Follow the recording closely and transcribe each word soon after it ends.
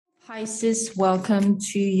Pisces, welcome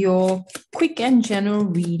to your quick and general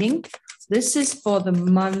reading. This is for the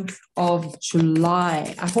month of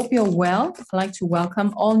July. I hope you're well. I'd like to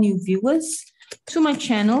welcome all new viewers to my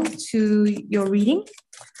channel, to your reading.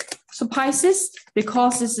 So Pisces,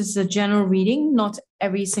 because this is a general reading, not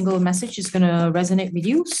every single message is going to resonate with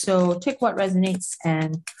you. So take what resonates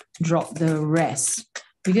and drop the rest.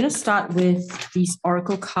 We're going to start with these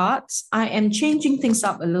oracle cards. I am changing things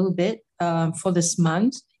up a little bit for this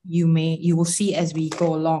month. You will see as we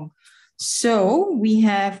go along. So we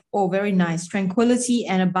have, very nice, tranquility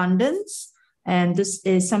and abundance. And this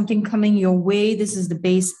is something coming your way. This is the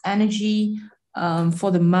base energy for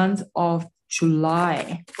the month of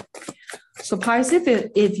July. So Pisces,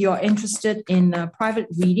 if you're interested in a private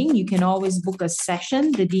reading, you can always book a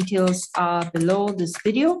session. The details are below this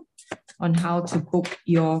video on how to book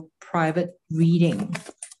your private reading.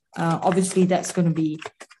 Obviously, that's going to be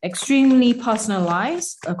extremely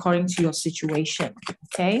personalized according to your situation,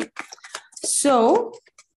 okay? So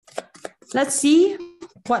let's see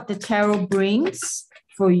what the tarot brings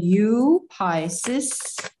for you,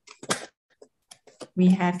 Pisces. We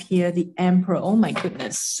have here the Emperor. Oh my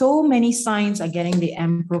goodness, so many signs are getting the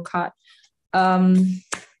Emperor card.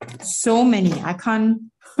 So many, I can't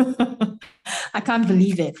I can't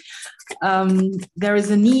believe it. There is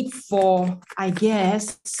a need for, I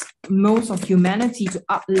guess, most of humanity to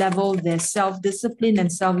up-level their self-discipline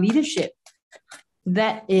and self-leadership.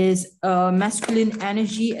 That is masculine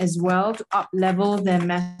energy as well, to up-level their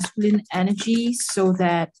masculine energy so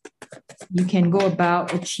that you can go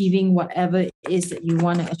about achieving whatever it is that you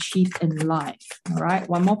want to achieve in life. All right,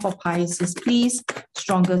 one more for Pisces, please.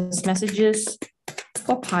 Strongest messages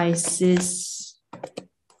for Pisces.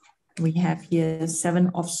 We have here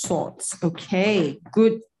Seven of Swords. Okay,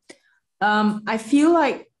 good. I feel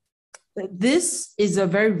like this is a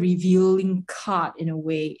very revealing card in a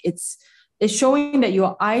way. It's showing that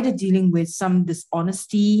you're either dealing with some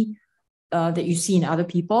dishonesty that you see in other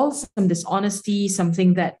people, some dishonesty,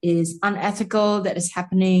 something that is unethical that is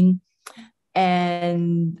happening,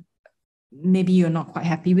 and maybe you're not quite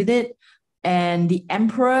happy with it. And the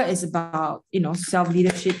Emperor is about,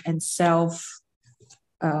 self-leadership and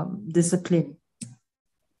discipline.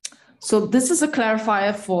 So this is a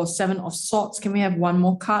clarifier for Seven of Swords. Can we have one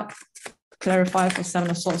more card? Clarifier for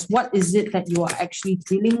Seven of Swords. What is it that you are actually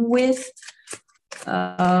dealing with? We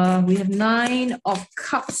have Nine of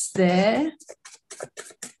Cups there.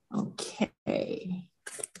 Okay.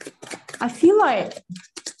 I feel like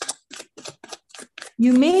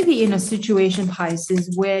you may be in a situation,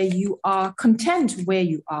 Pisces, where you are content where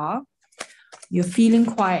you are. You're feeling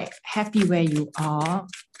quite happy where you are,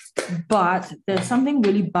 but there's something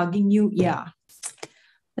really bugging you. Yeah.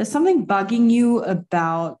 There's something bugging you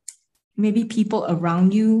about maybe people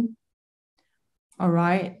around you, all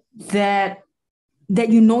right, that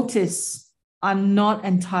you notice are not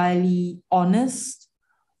entirely honest.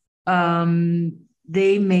 There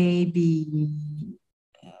may be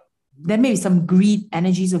some greed,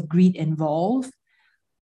 energies of greed involved,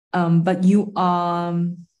 but you are...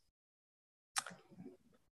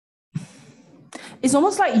 It's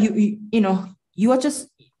almost like you're just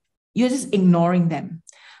ignoring them.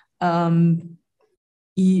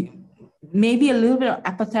 Maybe a little bit of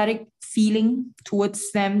apathetic feeling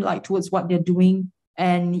towards them, like towards what they're doing,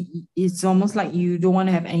 and it's almost like you don't want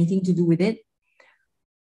to have anything to do with it.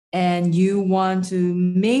 And you want to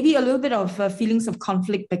maybe a little bit of feelings of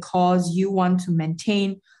conflict because you want to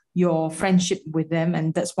maintain your friendship with them,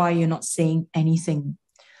 and that's why you're not saying anything.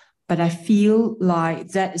 But I feel like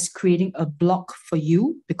that is creating a block for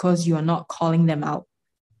you because you are not calling them out.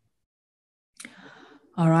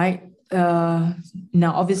 All right.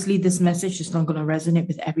 Now, obviously, this message is not going to resonate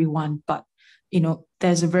with everyone, but,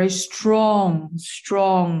 there's a very strong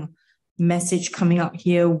message coming out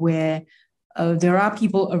here where there are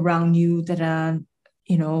people around you that are,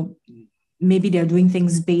 maybe they're doing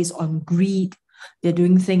things based on greed. They're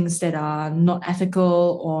doing things that are not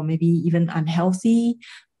ethical or maybe even unhealthy.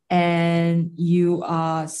 And you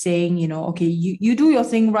are saying, okay, you do your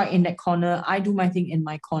thing right in that corner, I do my thing in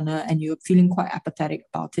my corner, and you're feeling quite apathetic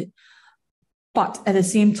about it. But at the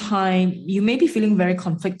same time, you may be feeling very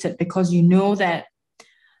conflicted because you know that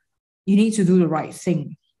you need to do the right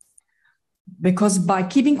thing. Because by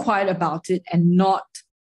keeping quiet about it and not,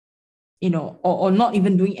 or not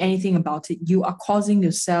even doing anything about it, you are causing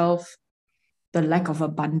yourself the lack of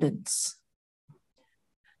abundance.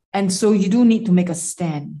 And so you do need to make a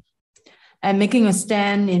stand. And making a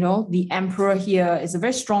stand, the Emperor here is a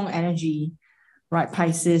very strong energy, right?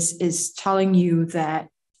 Pisces is telling you that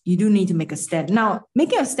you do need to make a stand. Now,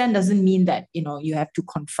 making a stand doesn't mean that, you have to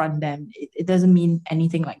confront them. It doesn't mean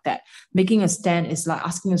anything like that. Making a stand is like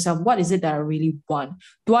asking yourself, what is it that I really want?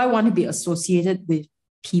 Do I want to be associated with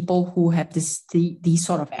people who have these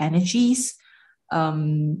sort of energies?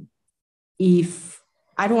 If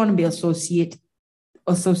I don't want to be associated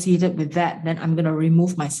with that, then I'm going to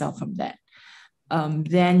remove myself from that.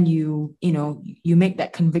 Then you make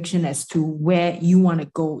that conviction as to where you want to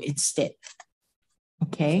go instead.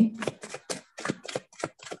 Okay.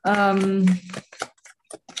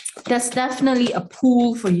 There's definitely a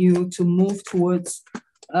pull for you to move towards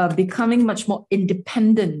becoming much more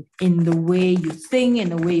independent in the way you think, in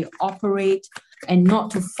the way you operate, and not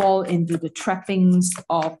to fall into the trappings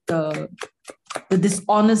of the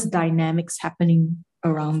dishonest dynamics happening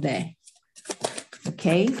around there.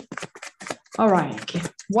 Okay. All right. Okay.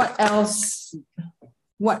 What else?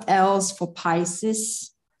 What else for Pisces?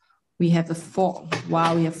 We have the 4.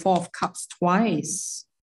 Wow, we have 4 of Cups twice.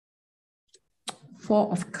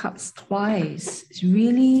 4 of Cups twice. It's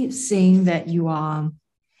really saying that you are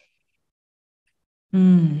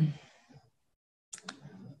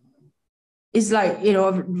it's like,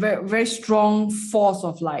 a very, very strong force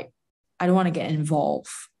of like, I don't want to get involved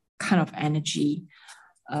kind of energy.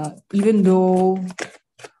 Even though,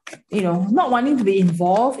 not wanting to be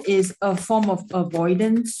involved is a form of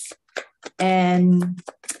avoidance. And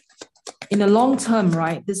in the long term,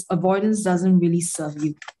 right, this avoidance doesn't really serve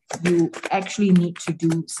you. You actually need to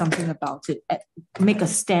do something about it. Make a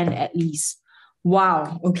stand at least.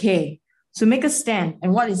 Wow. Okay. So make a stand.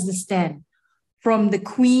 And what is the stand? From the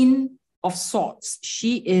Queen of Swords,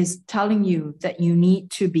 she is telling you that you need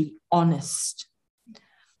to be honest.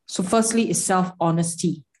 So firstly is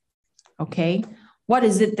self-honesty. Okay. What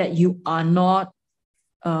is it that you are not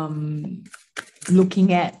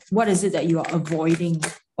looking at? What is it that you are avoiding?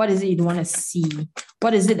 What is it you don't want to see?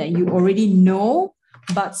 What is it that you already know,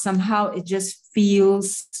 but somehow it just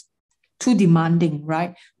feels too demanding,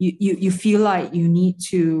 right? You feel like you need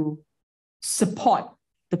to support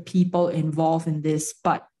the people involved in this,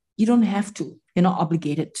 but you don't have to. You're not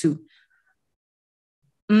obligated to.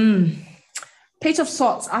 Page of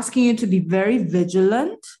Swords asking you to be very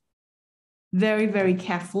vigilant, very, very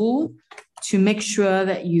careful to make sure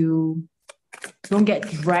that you don't get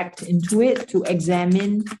dragged into it, to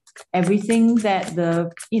examine everything that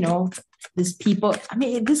these people,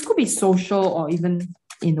 this could be social or even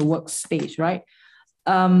in the workspace, right?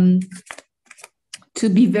 To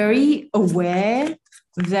be very aware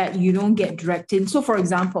that you don't get dragged in. So for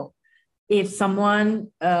example, if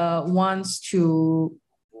someone wants to,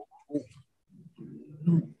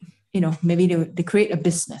 maybe they create a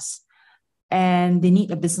business and they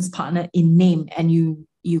need a business partner in name, and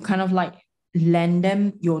you kind of like lend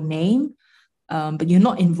them your name, but you're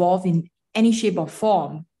not involved in any shape or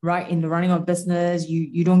form, right? In the running of business,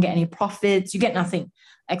 you don't get any profits, you get nothing,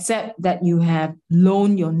 except that you have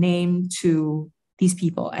loaned your name to these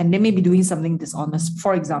people, and they may be doing something dishonest,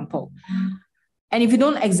 for example. And if you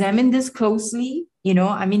don't examine this closely,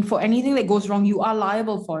 for anything that goes wrong, you are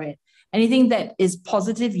liable for it. Anything that is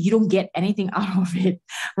positive, you don't get anything out of it,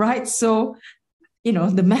 right? So,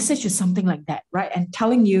 the message is something like that, right? And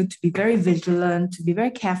telling you to be very vigilant, to be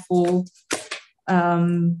very careful.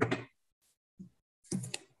 And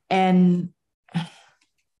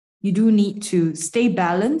you do need to stay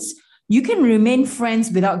balanced. You can remain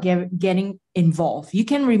friends without getting involved. You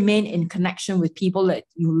can remain in connection with people that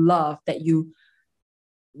you love, that you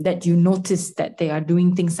notice that they are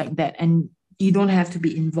doing things like that, and you don't have to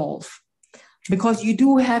be involved, because you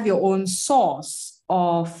do have your own source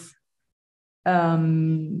of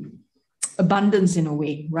abundance in a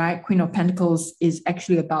way, right? Queen of Pentacles is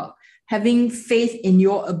actually about having faith in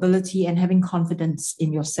your ability and having confidence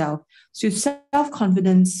in yourself. So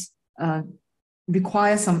self-confidence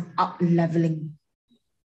requires some up-leveling.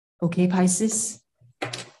 Okay, Pisces?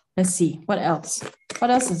 Let's see, what else?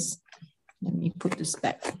 Let me put this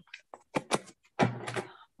back.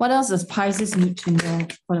 What else does Pisces need to know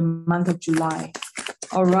for the month of July?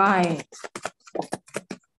 All right.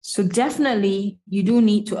 So definitely, you do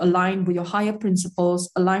need to align with your higher principles,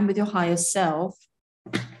 align with your higher self.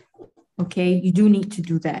 Okay, you do need to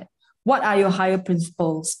do that. What are your higher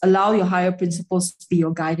principles? Allow your higher principles to be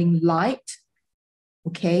your guiding light.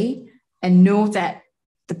 Okay, and know that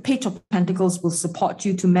the Page of Pentacles will support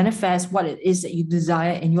you to manifest what it is that you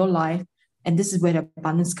desire in your life. And this is where the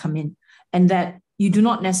abundance come in. And that you do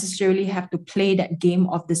not necessarily have to play that game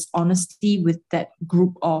of dishonesty with that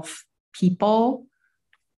group of people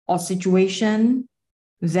or situation,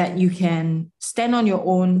 that you can stand on your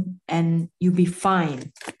own and you'll be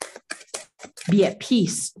fine. Be at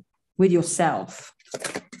peace with yourself.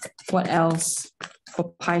 What else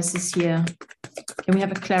for Pisces here? Can we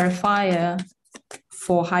have a clarifier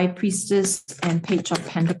for High Priestess and Page of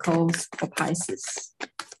Pentacles for Pisces?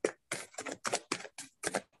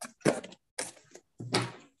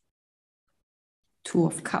 Two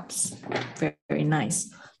of Cups. Very, very nice.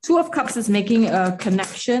 Two of Cups is making a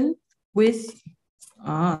connection with...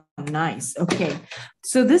 Ah, nice. Okay.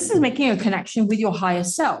 So this is making a connection with your higher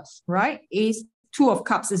self, right? Two of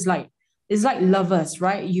Cups is like lovers,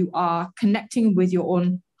 right? You are connecting with your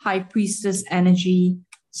own High Priestess energy.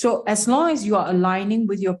 So as long as you are aligning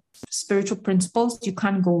with your spiritual principles, you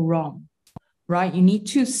can't go wrong, right? You need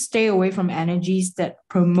to stay away from energies that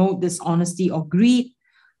promote dishonesty or greed.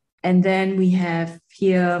 And then we have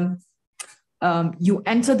here, you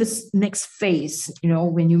enter this next phase, you know,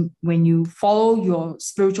 when you follow your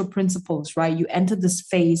spiritual principles, right? You enter this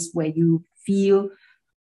phase where you feel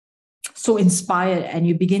so inspired and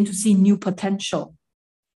you begin to see new potential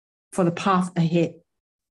for the path ahead.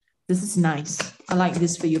 This is nice. I like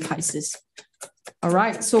this for you, Pisces. All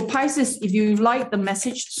right. So Pisces, if you like the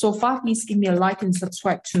message so far, please give me a like and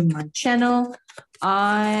subscribe to my channel.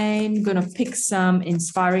 I'm going to pick some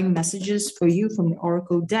inspiring messages for you from the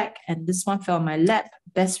Oracle deck. And this one fell on my lap.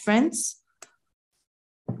 Best friends.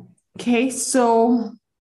 Okay. So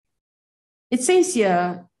it says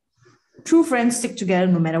here, true friends stick together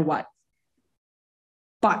no matter what.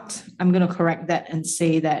 But I'm going to correct that and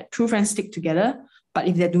say that true friends stick together. But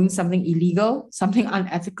if they're doing something illegal, something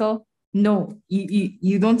unethical, no,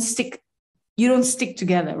 you don't stick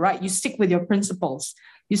together, right? You stick with your principles.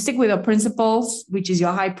 You stick with your principles, which is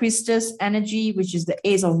your High Priestess energy, which is the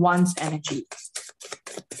Ace of Wands energy.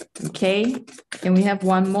 Okay, and we have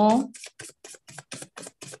one more.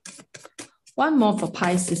 One more for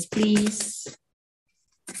Pisces, please.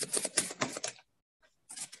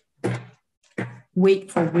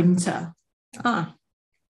 Wait for winter.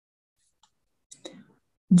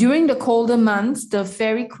 During the colder months, the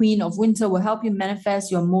fairy queen of winter will help you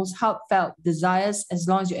manifest your most heartfelt desires as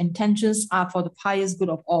long as your intentions are for the highest good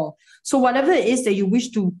of all. So whatever it is that you wish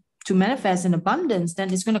to manifest in abundance,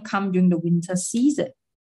 then it's going to come during the winter season.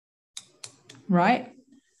 Right?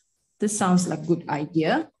 This sounds like a good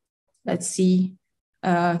idea. Let's see.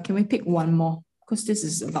 Can we pick one more? Because this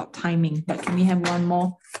is about timing. But can we have one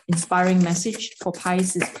more inspiring message for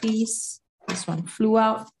Pisces, please? This one flew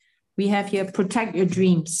out. We have here, protect your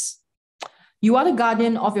dreams. You are the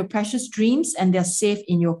guardian of your precious dreams and they're safe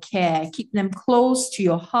in your care. Keep them close to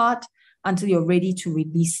your heart until you're ready to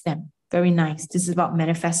release them. Very nice. This is about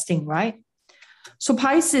manifesting, right? So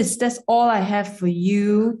Pisces, that's all I have for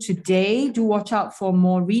you today. Do watch out for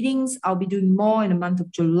more readings. I'll be doing more in the month of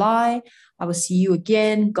July. I will see you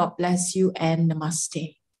again. God bless you and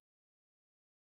namaste.